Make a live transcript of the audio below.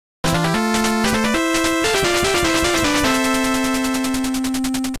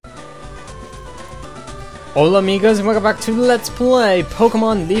Hola amigos and welcome back to Let's Play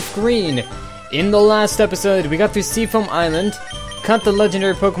Pokémon LeafGreen. In the last episode, we got through Seafoam Island, caught the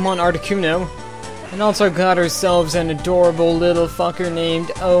legendary Pokémon Articuno, and also got ourselves an adorable little fucker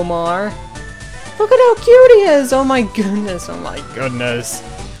named Omar. Look at how cute he is! Oh my goodness, oh my goodness.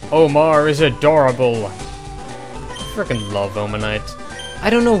 Omar is adorable. I freaking love Omanyte. I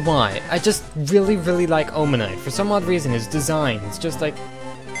don't know why, I just really like Omanyte. For some odd reason, his design, it's just like,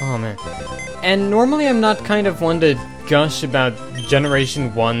 oh man. And normally I'm not kind of one to gush about Generation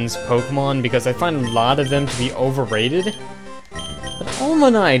 1's Pokemon because I find a lot of them to be overrated. But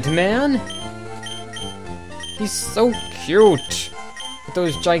Omanyte, man! He's so cute! With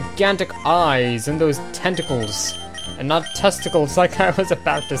those gigantic eyes and those tentacles. And not testicles like I was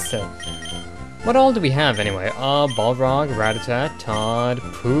about to say. What all do we have anyway? Balrog, Rattata, Todd,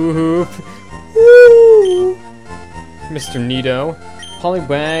 Poop, Woo! Mr. Nido.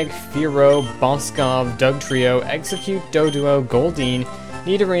 Poliwag, Fearow, Boskov, Dugtrio, Execute, Doduo, Goldeen,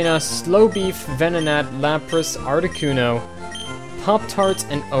 Nidorina, Slowbeef, Venonat, Lapras, Articuno, Pop-Tarts,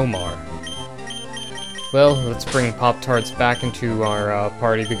 and Omar. Well, let's bring Pop-Tarts back into our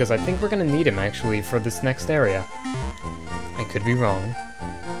party because I think we're gonna need him actually for this next area. I could be wrong,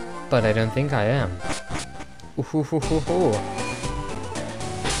 but I don't think I am. Ooh.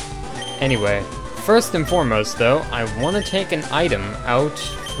 Anyway. First and foremost, though, I want to take an item out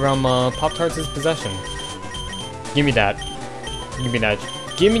from Pop-Tarts' possession. Give me that. Give me that.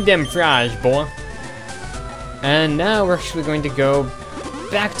 Give me them fries, boy. And now we're actually going to go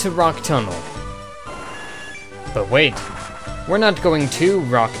back to Rock Tunnel. But wait, we're not going to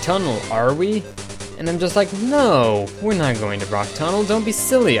Rock Tunnel, are we? And I'm just like, no, we're not going to Rock Tunnel. Don't be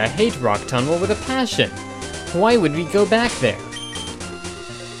silly. I hate Rock Tunnel with a passion. Why would we go back there?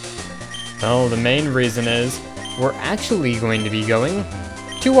 Well, the main reason is, we're actually going to be going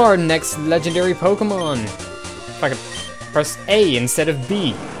to our next legendary Pokemon. If I could press A instead of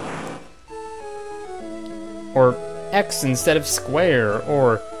B. Or X instead of square.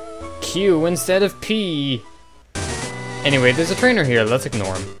 Or Q instead of P. Anyway, there's a trainer here, let's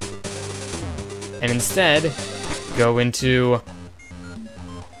ignore him. And instead, go into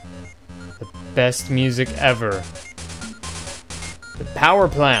the best music ever. The power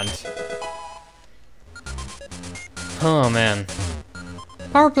plant. Oh man.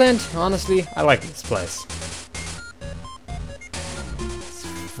 Power plant, honestly, I like this place. It's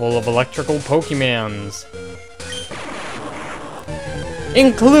full of electrical Pokemons.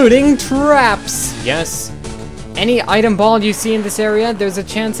 Including traps! Yes. Any item ball you see in this area, there's a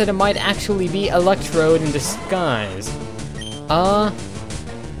chance that it might actually be Electrode in disguise.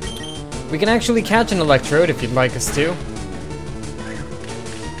 We can actually catch an Electrode if you'd like us to.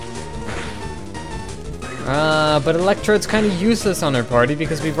 But Electrode's kind of useless on our party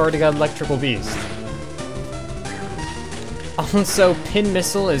because we've already got Electrical Beast. Also, Pin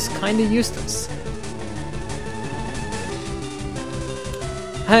Missile is kind of useless.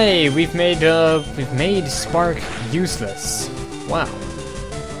 Hey, we've made Spark useless. Wow.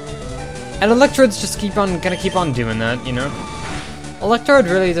 And Electrode's just gonna keep on doing that, you know? Electrode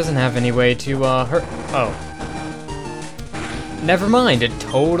really doesn't have any way to, hurt. Oh. Never mind, it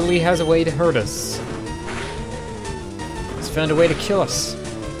totally has a way to hurt us. Found a way to kill us.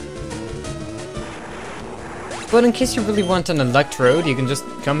 But in case you really want an Electrode, you can just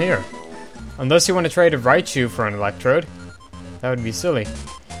come here. Unless you want to trade a Raichu for an Electrode. That would be silly.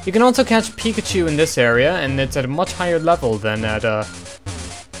 You can also catch Pikachu in this area, and it's at a much higher level than at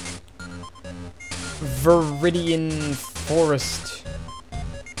Viridian Forest.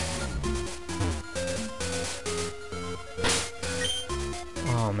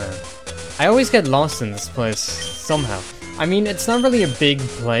 Oh man. I always get lost in this place, somehow. I mean, it's not really a big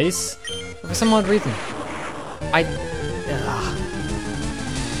place, but for some odd reason.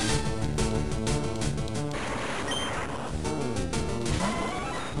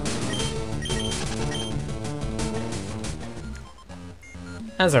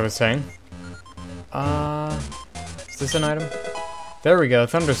 As I was saying. Is this an item? There we go,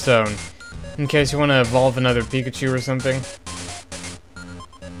 Thunderstone. In case you want to evolve another Pikachu or something.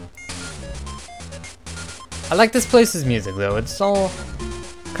 I like this place's music though, it's all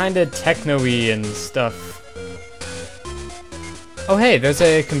kinda techno-y and stuff. Oh hey, there's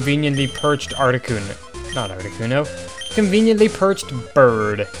a conveniently perched Articuno. Not Articuno. Conveniently perched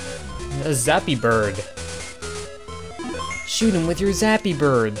bird. A Zappy Bird. Shoot him with your Zappy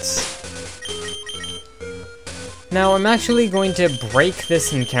Birds. Now I'm actually going to break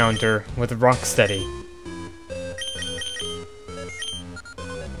this encounter with Rocksteady.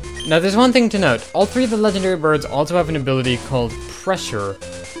 Now there's one thing to note, all three of the legendary birds also have an ability called Pressure,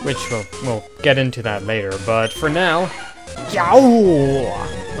 which we'll get into that later, but for now... Yow!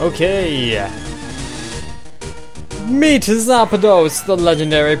 Okay. Meet Zapdos, the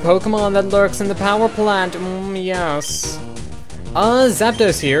legendary Pokemon that lurks in the power plant. Yes.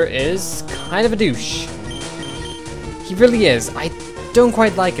 Zapdos here is kind of a douche. He really is. I don't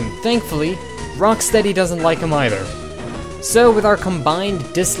quite like him. Thankfully, Rocksteady doesn't like him either. So, with our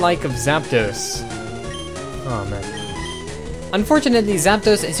combined dislike of Zapdos... Oh, man. Unfortunately,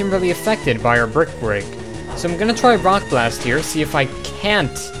 Zapdos isn't really affected by our Brick Break. So I'm gonna try Rock Blast here, see if I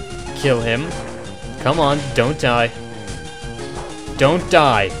can't kill him. Come on, don't die. Don't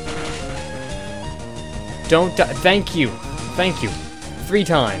die. Don't die. Thank you. Thank you. 3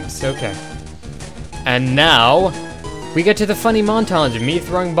 times. Okay. And now, we get to the funny montage of me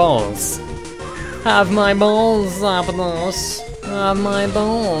throwing balls. Have my balls, Zapdos. Have my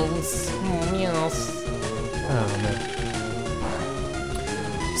balls. Yes. Oh, man.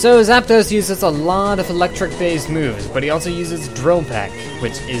 So, Zapdos uses a lot of electric-based moves, but he also uses Drill Peck,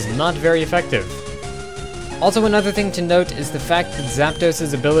 which is not very effective. Also, another thing to note is the fact that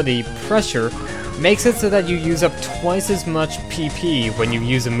Zapdos' ability, Pressure, makes it so that you use up twice as much PP when you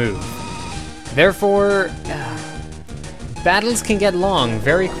use a move. Therefore, battles can get long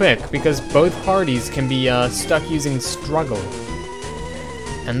very quick because both parties can be stuck using Struggle.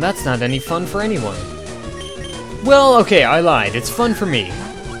 And that's not any fun for anyone. Well, okay, I lied. It's fun for me.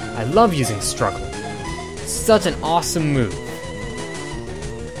 I love using Struggle. It's such an awesome move.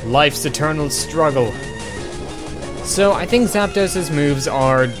 Life's eternal struggle. So, I think Zapdos' moves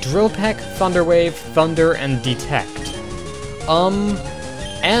are Drill Peck, Thunder Wave, Thunder, and Detect.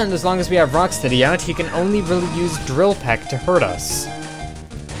 And as long as we have Rocksteady out, he can only really use Drill Peck to hurt us.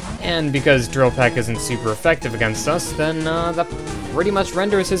 And because Drill Peck isn't super effective against us, then that pretty much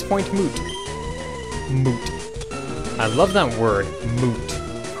renders his point moot. Moot. I love that word, moot.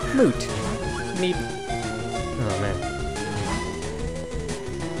 Moot. Meep. Oh, man.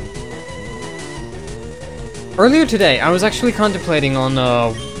 Earlier today, I was actually contemplating on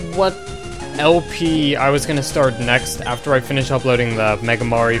what LP I was gonna start next after I finish uploading the Mega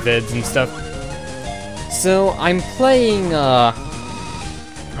Mario vids and stuff. So I'm playing the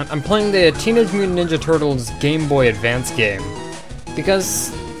Teenage Mutant Ninja Turtles Game Boy Advance game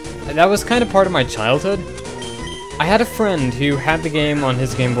because that was kind of part of my childhood. I had a friend who had the game on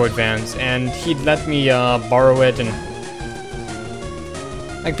his Game Boy Advance, and he'd let me borrow it and.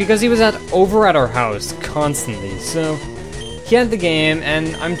 Like, because he was over at our house constantly, so he had the game,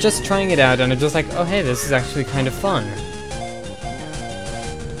 and I'm just trying it out, and I'm just like, oh hey, this is actually kind of fun.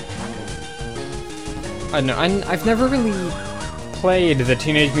 I don't know, I've never really played the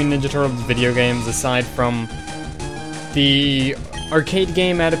Teenage Mutant Ninja Turtles video games aside from the arcade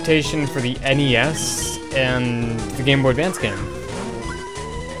game adaptation for the NES and the Game Boy Advance game.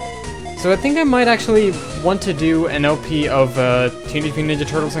 So I think I might actually want to do an LP of Teenage Mutant Ninja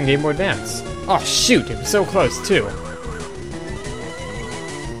Turtles on Game Boy Advance. Oh shoot, it was so close too.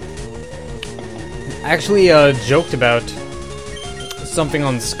 I actually joked about something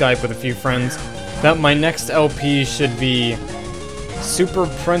on Skype with a few friends that my next LP should be Super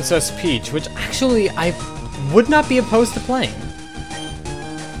Princess Peach, which actually I would not be opposed to playing.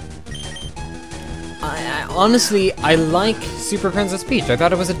 Honestly, I like Super Princess Peach. I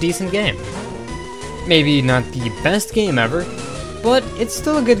thought it was a decent game. Maybe not the best game ever, but it's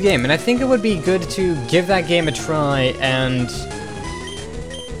still a good game, and I think it would be good to give that game a try and,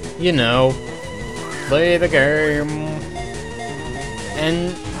 you know, play the game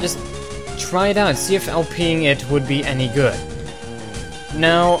and just try it out, see if LPing it would be any good.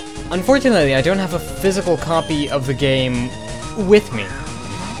 Now, unfortunately, I don't have a physical copy of the game with me,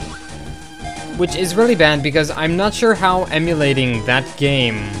 which is really bad because I'm not sure how emulating that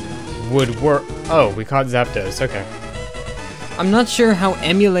game would work. Oh, we caught Zapdos, okay. I'm not sure how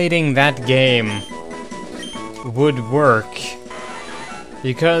emulating that game would work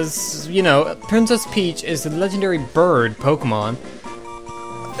because, you know, Princess Peach is the legendary bird Pokemon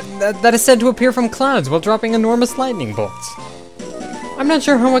that is said to appear from clouds while dropping enormous lightning bolts. I'm not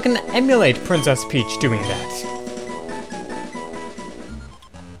sure how I can emulate Princess Peach doing that.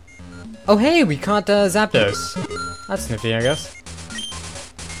 Oh hey, we caught Zapdos. That's nifty, I guess.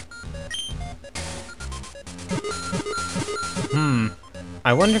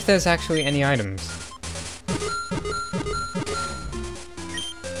 I wonder if there's actually any items.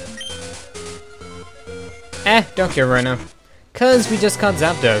 Don't care right now. 'Cause we just caught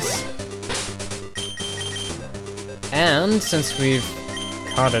Zapdos. And since we've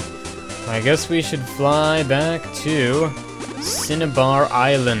caught it, I guess we should fly back to Cinnabar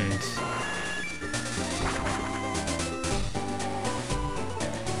Island.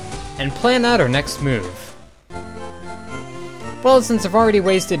 and plan out our next move. Well, since I've already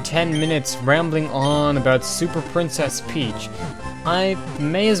wasted 10 minutes rambling on about Super Princess Peach, I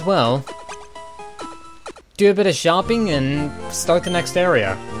may as well do a bit of shopping and start the next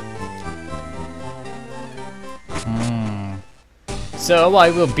area. So I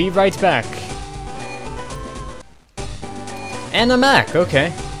will be right back. And I'm back,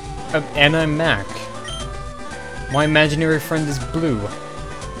 okay. And I'm back. My imaginary friend is blue.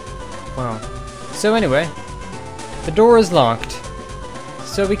 Wow. So anyway, the door is locked.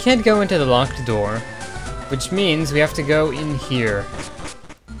 So we can't go into the locked door, which means we have to go in here.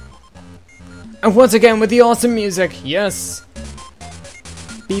 And once again with the awesome music, yes!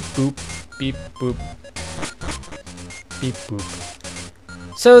 Beep boop, beep boop, beep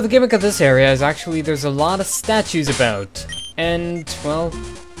boop. So the gimmick of this area is actually there's a lot of statues about. And, well,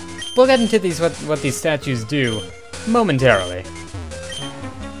 we'll get into what these statues do momentarily.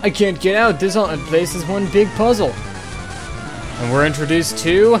 I can't get out, this haunted place is one big puzzle. And we're introduced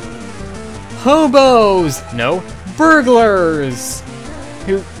to hobos! No, burglars!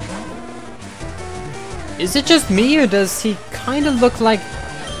 Who... Is it just me, or does he kind of look like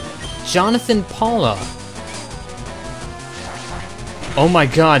Jonathan Paula? Oh my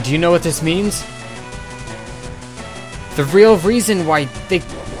god, do you know what this means? The real reason why they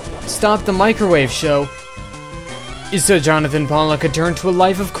stopped the microwave show is so Jonathan Paula could turn to a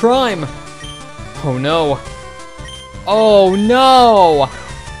life of crime. Oh no. Oh no!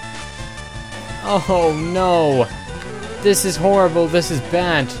 Oh no. This is horrible, this is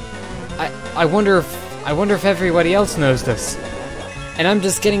bad. I wonder if everybody else knows this. And I'm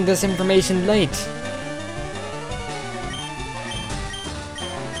just getting this information late.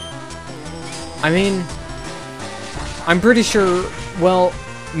 I mean, I'm pretty sure, well,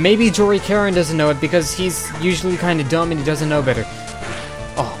 maybe Jory Karen doesn't know it because he's usually kind of dumb and he doesn't know better.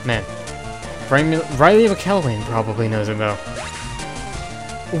 Oh, man. Riley McElwain probably knows it, though.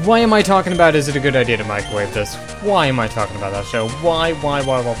 Why am I talking about is it a good idea to microwave this? Why am I talking about that show? Why?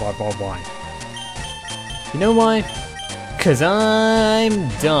 You know why? 'Cause I'm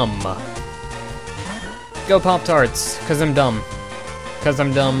dumb. Go Pop-Tarts, 'cause I'm dumb. 'Cause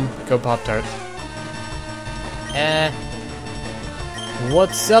I'm dumb, go Pop-Tarts.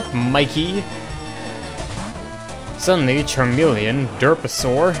 What's up, Mikey? Suddenly, Charmeleon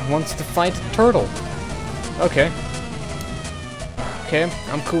Derpasaur wants to fight a turtle. Okay. Okay,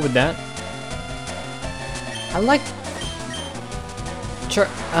 I'm cool with that. I like...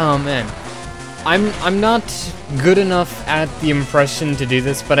 Oh, man. I'm not good enough at the impression to do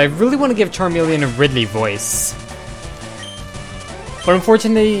this, but I really want to give Charmeleon a Ridley voice. But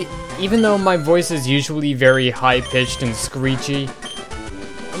unfortunately, even though my voice is usually very high-pitched and screechy,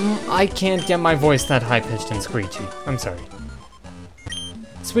 I can't get my voice that high-pitched and screechy. I'm sorry.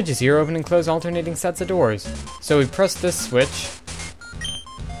 Switches here open and close alternating sets of doors. So we press this switch.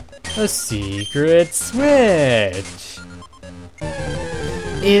 A secret switch!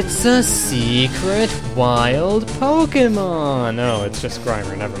 It's a secret wild Pokémon! Oh, it's just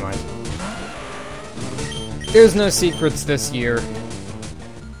Grimer, never mind. There's no secrets this year.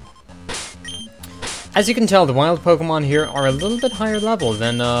 As you can tell, the wild Pokémon here are a little bit higher level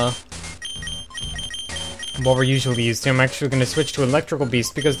than, what we're usually used to. I'm actually going to switch to Electrical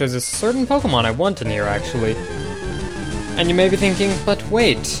Beast because there's a certain Pokémon I want in here, actually. And you may be thinking, but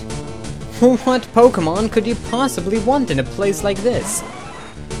wait, what Pokémon could you possibly want in a place like this?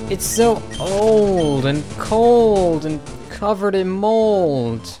 It's so old and cold and covered in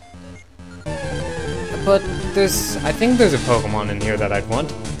mold. But I think there's a Pokémon in here that I'd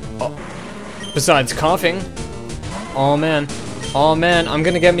want. Oh. Besides coughing. Oh man, I'm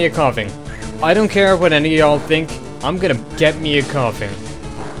gonna get me a coughing. I don't care what any of y'all think, I'm gonna get me a coughing.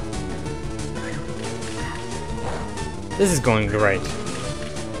 This is going great.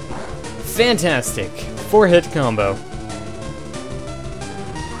 Fantastic, 4-hit combo.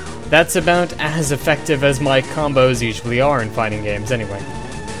 That's about as effective as my combos usually are in fighting games anyway.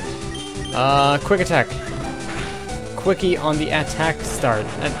 Quick attack. Quickie on the attack start.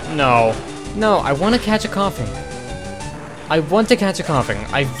 No. No, I want to catch a coughing. I want to catch a coughing.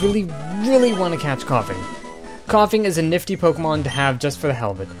 I really, really want to catch coughing. Coughing is a nifty Pokemon to have just for the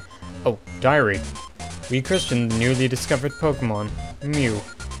hell of it. Oh, diary. We christened the newly discovered Pokemon, Mew.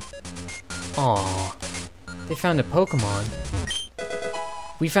 Aww. They found a Pokemon.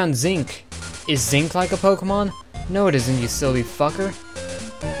 We found Zinc. Is Zinc like a Pokemon? No it isn't, you silly fucker.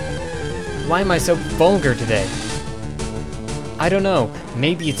 Why am I so vulgar today? I don't know.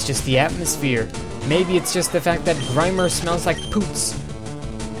 Maybe it's just the atmosphere. Maybe it's just the fact that Grimer smells like poots.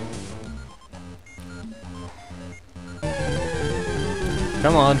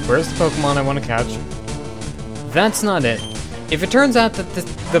 Come on, where's the Pokemon I want to catch? That's not it. If it turns out that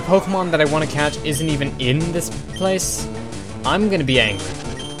the Pokemon that I want to catch isn't even in this place, I'm gonna be angry.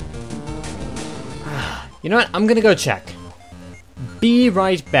 You know what? I'm gonna go check. Be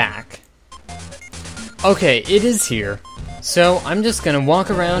right back. Okay, it is here. So I'm just gonna walk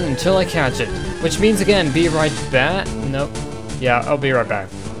around until I catch it. Which means again, be right back. Nope. Yeah, I'll be right back.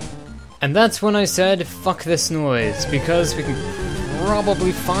 And that's when I said, fuck this noise, because we can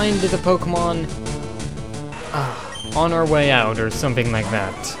probably find the Pokemon on our way out or something like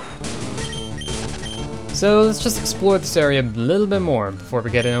that. So let's just explore this area a little bit more before we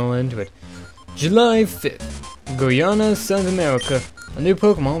get all into it. July 5th, Guyana, South America. A new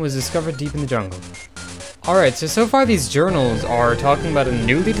Pokemon was discovered deep in the jungle. Alright, so far these journals are talking about a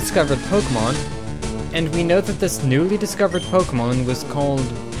newly discovered Pokemon, and we know that this newly discovered Pokemon was called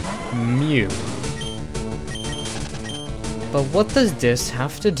Mew. But what does this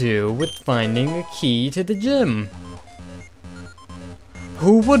have to do with finding a key to the gym?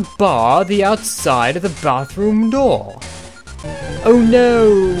 Who would bar the outside of the bathroom door? Oh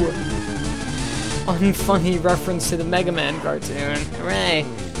no! Unfunny reference to the Mega Man cartoon. Hooray!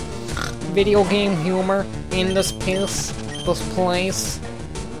 Video game humor in this place.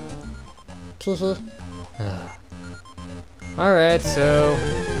 Alright, so...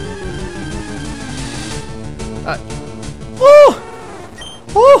 Oh,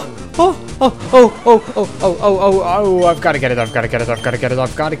 I've gotta get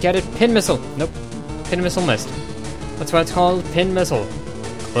it. Pin missile. Nope. Pin missile missed. That's what it's called, pin missile.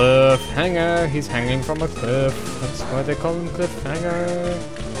 Cliffhanger. He's hanging from a cliff. That's why they call him Cliffhanger.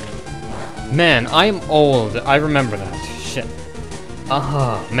 Man, I'm old. I remember that. Shit.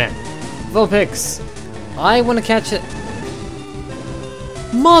 Man. Vulpix. I want to catch it.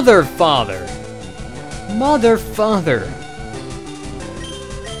 Mother father.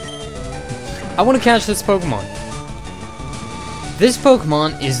 I want to catch this Pokemon. This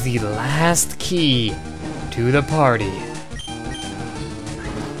Pokemon is the last key to the party.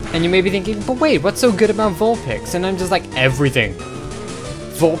 And you may be thinking, but wait, what's so good about Vulpix? And I'm just like, everything.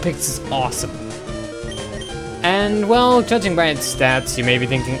 Vulpix is awesome. And, well, judging by its stats, you may be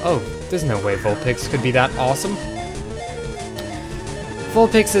thinking, oh, there's no way Vulpix could be that awesome.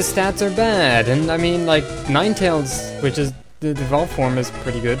 Vulpix's stats are bad, and I mean, like, Ninetales, which is the evolved form, is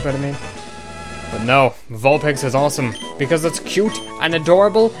pretty good, but I mean... But no, Vulpix is awesome, because it's cute and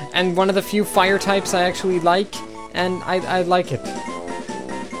adorable, and one of the few fire types I actually like, and I like it.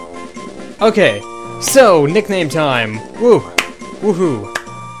 Okay, so, nickname time. Woohoo.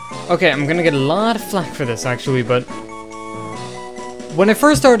 Okay, I'm gonna get a lot of flack for this, actually, but... When I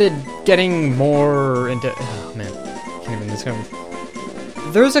first started getting more into... Oh, man. Can't even describe it.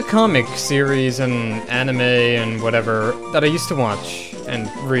 There's a comic series and anime and whatever that I used to watch and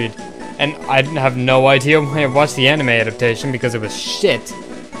read. And I have no idea why I watched the anime adaptation because it was shit.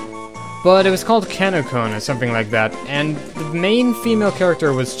 But it was called Kanokon or something like that. And the main female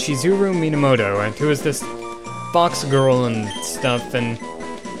character was Chizuru Minamoto, and who was this box girl and stuff, and...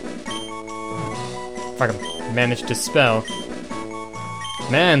 If I can manage to spell.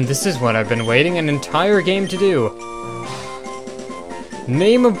 Man, this is what I've been waiting an entire game to do.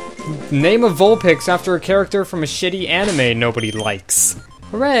 Name a Vulpix after a character from a shitty anime nobody likes.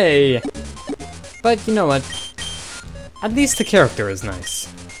 Hooray! But you know what? At least the character is nice.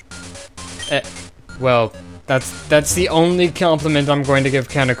 Well, that's the only compliment I'm going to give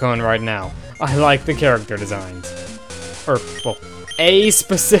Kanokon right now. I like the character designs. Or, well, a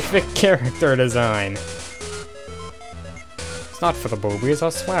specific character design. It's not for the boobies, I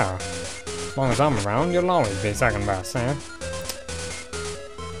swear. As long as I'm around, you'll always be second best, eh?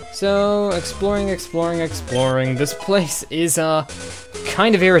 So, exploring. This place is,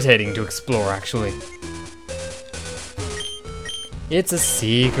 kind of irritating to explore, actually. It's a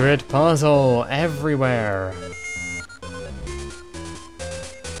secret puzzle everywhere.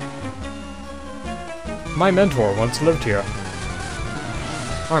 My mentor once lived here.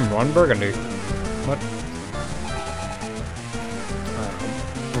 I'm Ron Burgundy. What?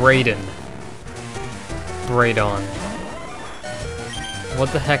 Braydon.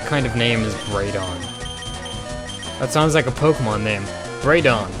 What the heck kind of name is Braydon? That sounds like a Pokemon name.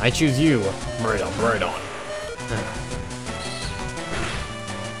 Braydon, I choose you. Braydon.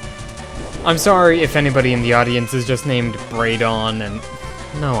 I'm sorry if anybody in the audience is just named Braydon and...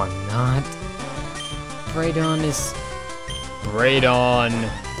 No, I'm not. Braydon is... Braydon,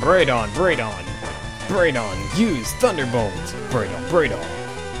 use Thunderbolt. Braydon.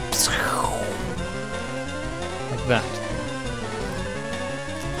 Like that.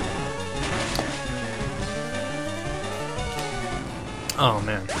 Oh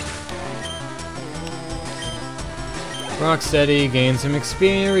man. Rocksteady, gain some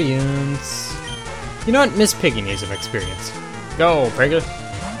experience. You know what? Miss Piggy needs some experience. Go, Piggy.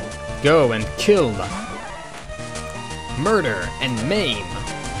 Go and kill. Murder and maim.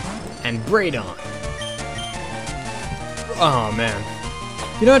 And braid on. Oh man.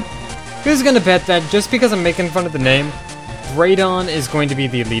 You know what? Who's gonna bet that just because I'm making fun of the name, Braidon is going to be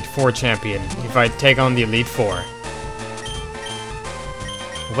the Elite Four champion if I take on the Elite Four?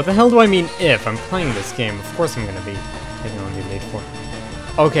 What the hell do I mean if? I'm playing this game. Of course I'm gonna be taking on the Elite Four.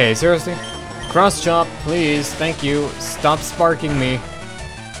 Okay, seriously? Cross chop, please. Thank you. Stop sparking me.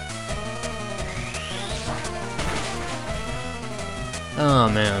 Oh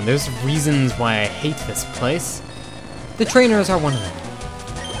man, there's reasons why I hate this place. The trainers are one of them.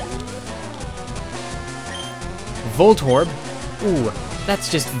 Voltorb? Ooh,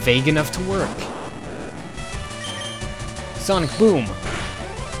 that's just vague enough to work. Sonic Boom.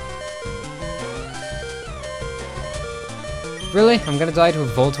 Really? I'm gonna die to a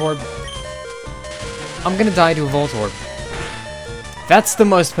Voltorb? I'm gonna die to a Voltorb. That's the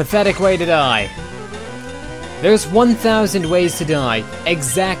most pathetic way to die. There's 1,000 ways to die.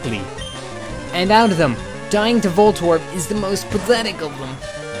 Exactly. And out of them, dying to Voltorb is the most pathetic of them.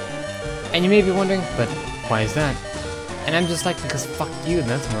 And you may be wondering, but why is that? And I'm just like, because fuck you,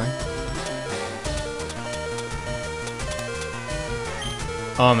 that's why.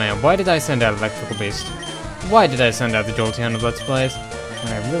 Oh man, why did I send out Electrical Beast? Why did I send out the Jolteon of Let's Plays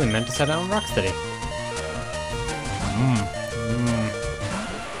when I really meant to set out Rocksteady?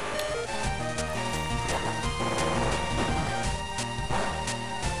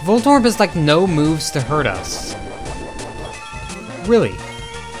 Voltorb has like no moves to hurt us. Really.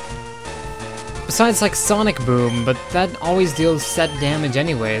 Besides like Sonic Boom, but that always deals set damage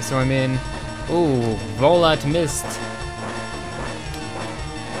anyway, so I mean... Ooh, Volat Mist.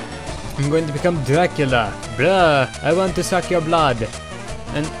 I'm going to become Dracula. Blah, I want to suck your blood.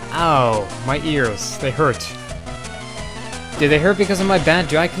 And ow, my ears, they hurt. Did they hurt because of my bad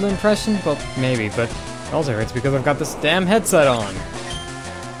Dracula impression? Well, maybe, but it also hurts because I've got this damn headset on.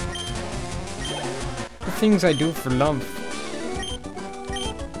 The things I do for love.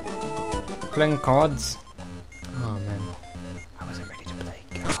 Playing cards. Oh man, I wasn't ready to play.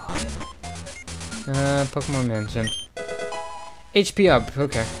 God. Pokemon Mansion. HP up,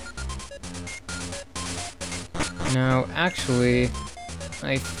 okay. Now, actually,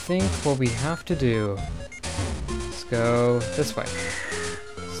 I think what we have to do, let's go this way.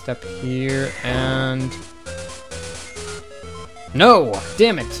 Step here and... No!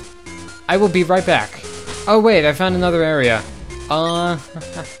 Damn it! I will be right back. Oh wait, I found another area.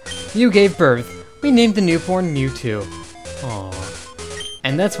 You gave birth. We named the newborn Mewtwo. Aww.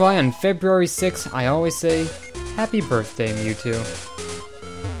 And that's why on February 6th, I always say, Happy birthday, Mewtwo.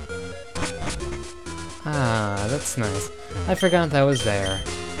 Ah, that's nice. I forgot that was there.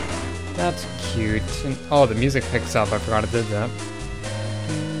 That's cute. And, oh, the music picks up. I forgot it did that.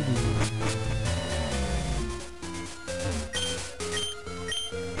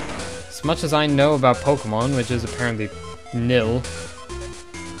 As much as I know about Pokemon, which is apparently nil.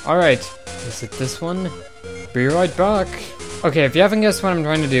 Alright, is it this one? Be right back. Okay, if you haven't guessed what I'm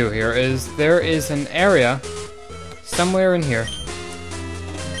trying to do here, is there is an area somewhere in here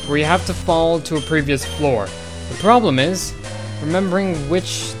where you have to fall to a previous floor. The problem is remembering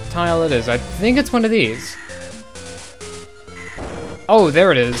which tile it is. I think it's one of these. Oh,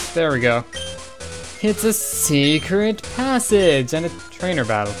 there it is. There we go. It's a secret passage and a trainer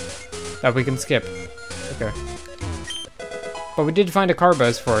battle that we can skip. Okay. But we did find a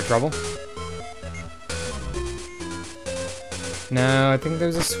Carbos for our trouble. Now, I think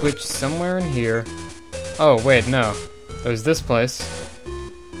there's a switch somewhere in here. Oh, wait, no. There's this place.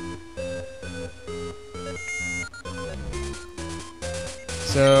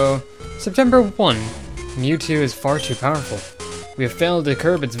 So, September 1. Mewtwo is far too powerful. We have failed to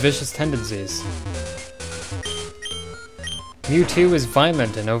curb its vicious tendencies. Mewtwo is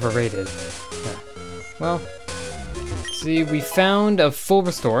violent and overrated. Yeah. Well, see, we found a full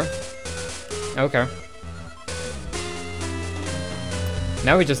restore. Okay.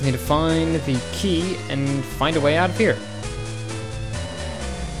 Now we just need to find the key and find a way out of here.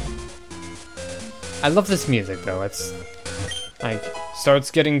 I love this music though, it's like starts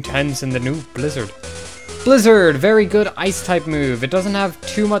getting tense in the new Blizzard. Blizzard, very good ice type move. It doesn't have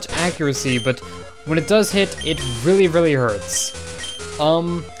too much accuracy, but when it does hit, it really, really hurts.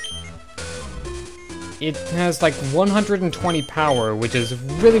 It has like 120 power, which is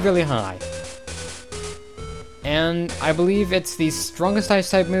really, really high. And I believe it's the strongest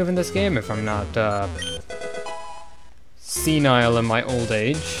ice type move in this game, if I'm not senile in my old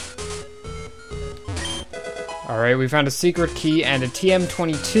age. Alright, we found a secret key and a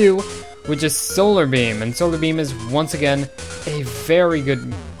TM22, which is Solar Beam. And Solar Beam is, once again, a very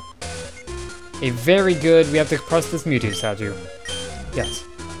good... we have to press this Mewtwo statue. Yes.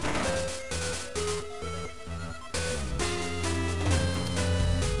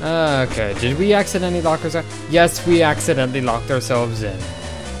 Okay, did we accidentally lock ourselves? Yes, we accidentally locked ourselves in.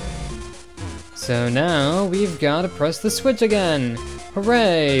 So now, we've got to press the switch again!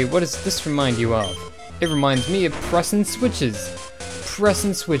 Hooray! What does this remind you of? It reminds me of pressing switches.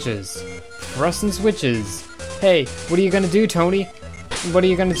 Pressing switches. Pressing switches. Hey, what are you gonna do, Tony? What are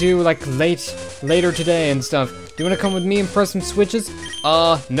you gonna do, like, later today and stuff? Do you wanna come with me and press some switches?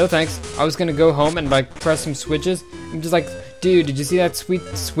 No thanks. I was gonna go home and, like, press some switches. I'm just like, dude, did you see that sweet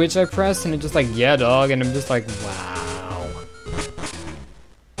switch I pressed? And it's just like, yeah, dog. And I'm just like, wow.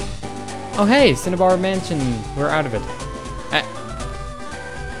 Oh, hey, Cinnabar Mansion. We're out of it.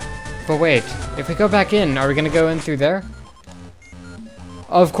 But wait, if we go back in, are we gonna go in through there?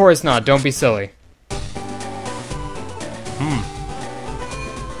 Of course not, don't be silly.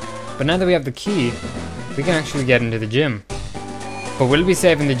 But now that we have the key, we can actually get into the gym. But we'll be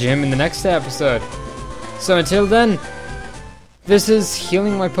saving the gym in the next episode. So until then, this is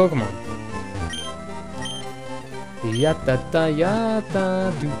healing my Pokemon. Yata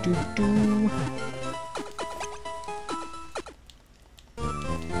yata do do do.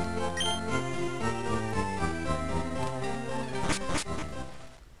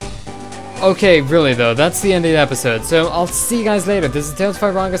 Okay, really though, that's the end of the episode, so I'll see you guys later. This is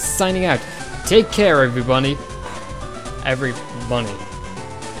Tails5Ranga signing out. Take care, everybody. Every bunny.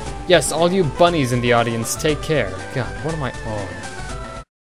 Yes, all you bunnies in the audience, take care. God, what am I on?